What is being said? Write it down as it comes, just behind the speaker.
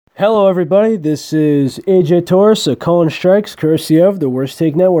Hello, everybody. This is AJ Torres of Calling Strikes, courtesy of the Worst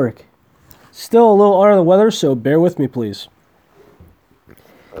Take Network. Still a little under the weather, so bear with me, please.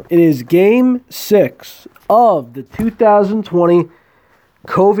 It is Game 6 of the 2020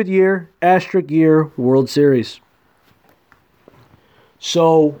 COVID year, asterisk year World Series.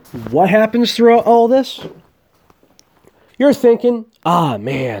 So, what happens throughout all this? You're thinking,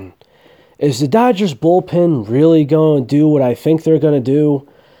 man, is the Dodgers bullpen really going to do what I think they're going to do?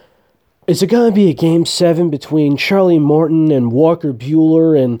 Is it going to be a Game 7 between Charlie Morton and Walker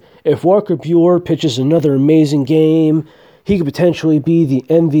Buehler? And if Walker Buehler pitches another amazing game, he could potentially be the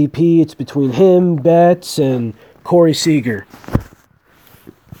MVP. It's between him, Betts, and Corey Seager.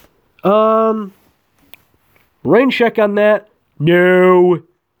 Rain check on that? No.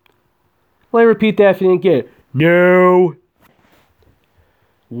 Let me repeat that if you didn't get it. No.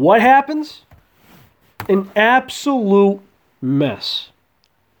 What happens? An absolute mess.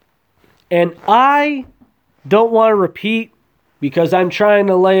 And I don't want to repeat because I'm trying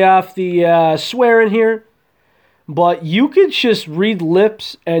to lay off the swearing here. But you could just read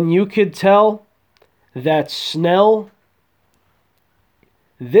lips and you could tell that Snell,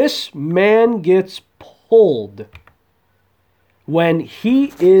 this man gets pulled when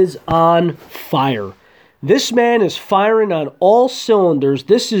he is on fire. This man is firing on all cylinders.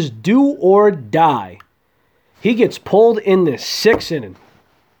 This is do or die. He gets pulled in the 6th inning.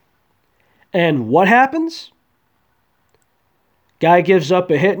 And what happens? Guy gives up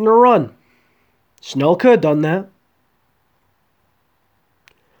a hit and a run. Snell could have done that.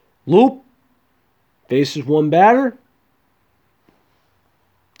 Loop. Faces one batter.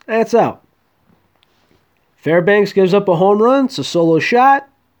 That's out. Fairbanks gives up a home run. It's a solo shot.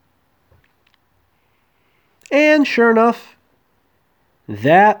 And sure enough,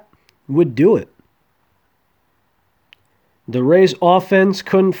 that would do it. The Rays offense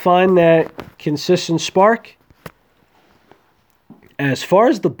couldn't find that consistent spark. As far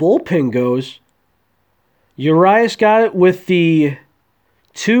as the bullpen goes, Urias got it with the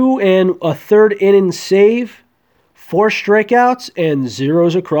 2 1/3 inning save, 4 strikeouts, and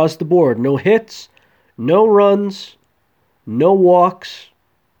zeros across the board. No hits, no runs, no walks.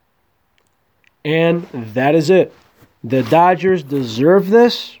 And that is it. The Dodgers deserve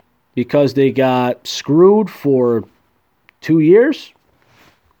this because they got screwed for 2 years.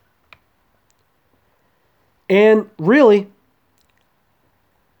 And really,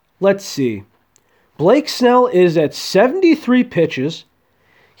 let's see. Blake Snell is at 73 pitches.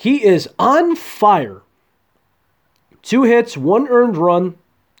 He is on fire. 2 hits, 1 earned run,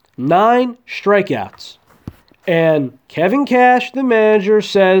 9 strikeouts. And Kevin Cash, the manager,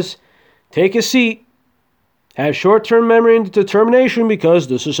 says, take a seat. Have short-term memory and determination because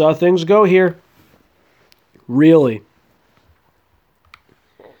this is how things go here. Really.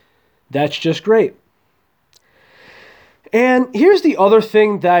 That's just great. And here's the other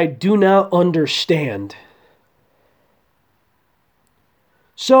thing that I do not understand.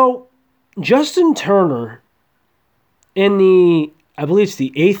 So, Justin Turner, in I believe it's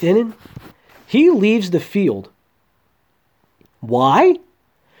the 8th inning, he leaves the field. Why?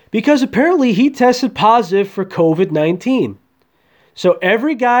 Because apparently he tested positive for COVID-19. So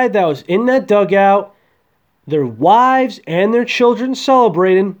every guy that was in that dugout, their wives and their children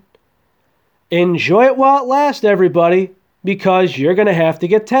celebrating, enjoy it while it lasts, everybody, because you're going to have to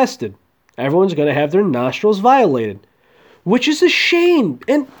get tested. Everyone's going to have their nostrils violated, which is a shame.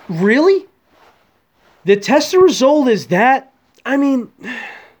 And really? The test result is that? I mean,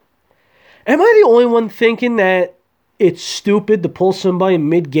 am I the only one thinking that it's stupid to pull somebody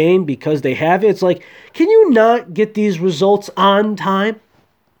mid-game because they have it? It's like, can you not get these results on time?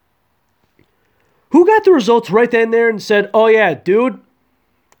 Who got the results right then and there and said, oh yeah, dude,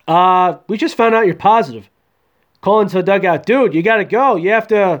 we just found out you're positive. Calling to the dugout, dude, you gotta go. We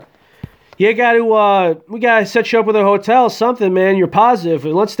gotta set you up with a hotel, something, man. You're positive,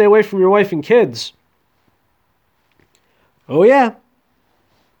 and let's stay away from your wife and kids. Oh yeah.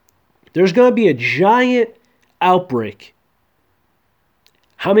 There's gonna be a giant outbreak.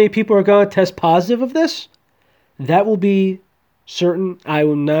 How many people are gonna test positive of this? That will be certain. I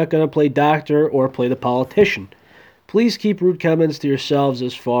am not gonna play doctor or play the politician. Please keep rude comments to yourselves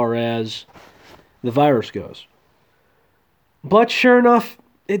as far as the virus goes. But sure enough,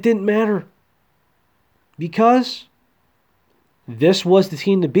 it didn't matter. Because this was the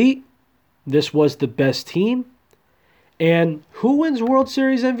team to beat. This was the best team. And who wins World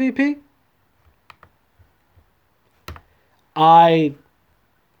Series MVP? I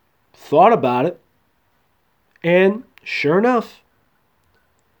thought about it. And sure enough,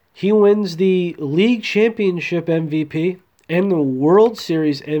 he wins the league championship MVP and the World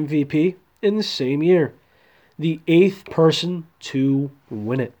Series MVP in the same year. The 8th person to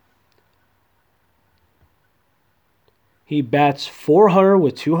win it. He bats .400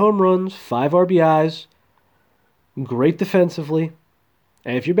 with 2 home runs, 5 RBIs. Great defensively.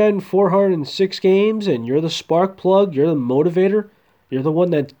 And if you're batting .400 in 6 games and you're the spark plug, you're the motivator, you're the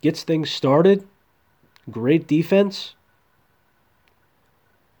one that gets things started, great defense.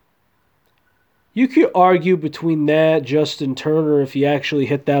 You could argue between that, Justin Turner, if he actually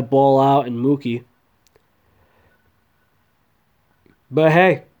hit that ball out, and Mookie. But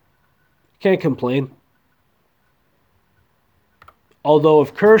hey, can't complain. Although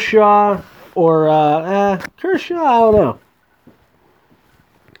if Kershaw or Kershaw, I don't know.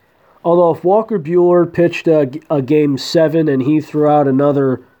 Although if Walker Buehler pitched a game 7 and he threw out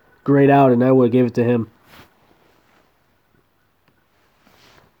another great outing, I would have gave it to him.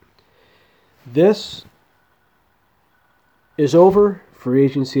 This is over. Free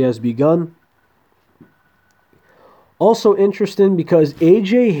agency has begun. Also interesting because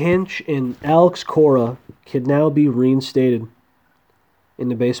A.J. Hinch and Alex Cora can now be reinstated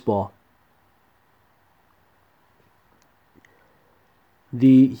into baseball.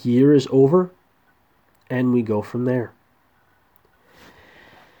 The year is over, and we go from there.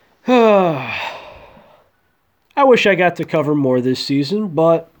 I wish I got to cover more this season,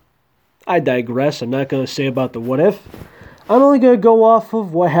 but I digress. I'm not going to say about the what if. I'm only going to go off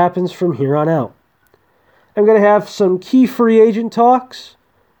of what happens from here on out. I'm going to have some key free agent talks.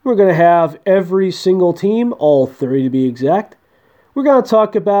 We're going to have every single team, all 30 to be exact. We're going to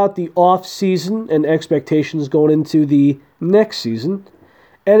talk about the off-season and expectations going into the next season.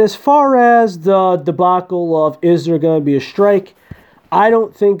 And as far as the debacle of is there going to be a strike, I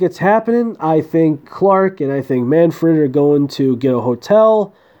don't think it's happening. I think Clark and I think Manfred are going to get a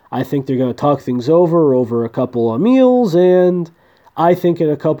hotel. I think they're going to talk things over a couple of meals, and I think in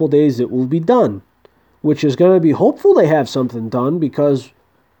a couple days it will be done, which is going to be hopeful they have something done, because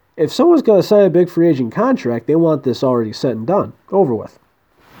if someone's going to sign a big free agent contract, they want this already set and done, over with.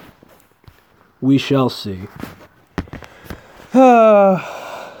 We shall see.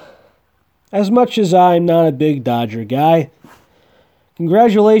 As much as I'm not a big Dodger guy,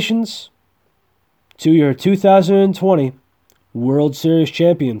 congratulations to your 2020 World Series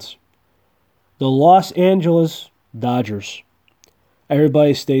champions, the Los Angeles Dodgers.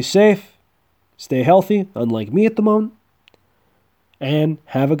 Everybody stay safe, stay healthy, unlike me at the moment, and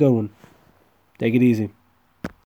have a good one. Take it easy.